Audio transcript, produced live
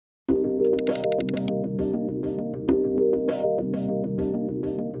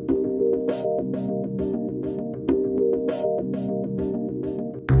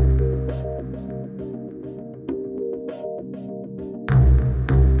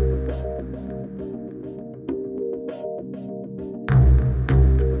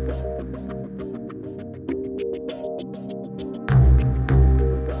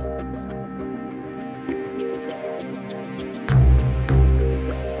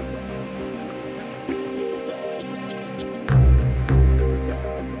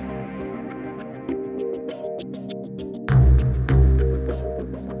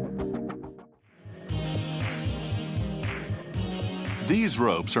These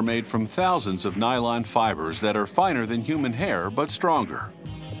ropes are made from thousands of nylon fibers that are finer than human hair but stronger.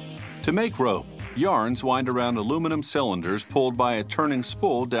 To make rope, yarns wind around aluminum cylinders pulled by a turning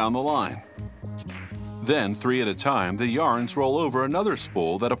spool down the line. Then, 3 at a time, the yarns roll over another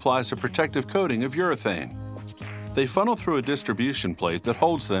spool that applies a protective coating of urethane. They funnel through a distribution plate that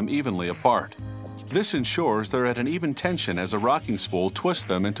holds them evenly apart. This ensures they're at an even tension as a rocking spool twists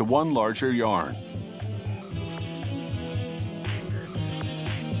them into one larger yarn.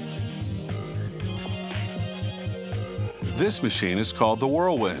 This machine is called the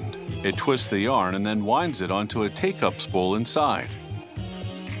Whirlwind. It twists the yarn and then winds it onto a take-up spool inside.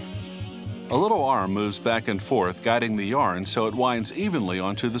 A little arm moves back and forth, guiding the yarn so it winds evenly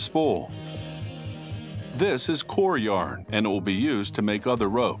onto the spool. This is core yarn, and it will be used to make other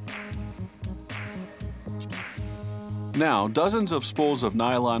rope. Now, dozens of spools of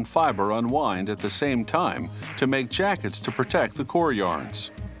nylon fiber unwind at the same time to make jackets to protect the core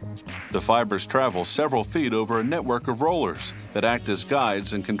yarns. The fibers travel several feet over a network of rollers that act as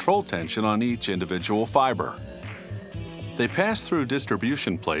guides and control tension on each individual fiber. They pass through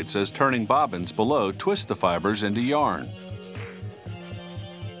distribution plates as turning bobbins below twist the fibers into yarn.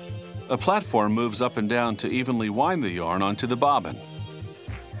 A platform moves up and down to evenly wind the yarn onto the bobbin.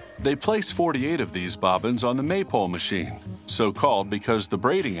 They place 48 of these bobbins on the maypole machine, so called because the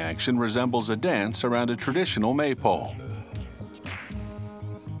braiding action resembles a dance around a traditional maypole.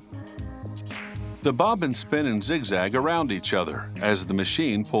 The bobbins spin and zigzag around each other as the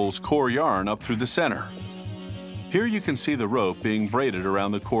machine pulls core yarn up through the center. Here you can see the rope being braided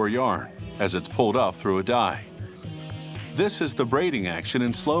around the core yarn as it's pulled up through a die. This is the braiding action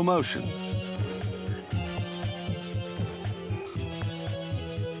in slow motion.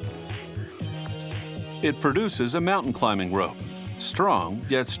 It produces a mountain climbing rope, strong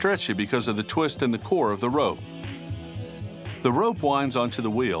yet stretchy because of the twist in the core of the rope. The rope winds onto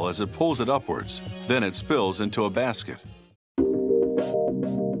the wheel as it pulls it upwards, then it spills into a basket.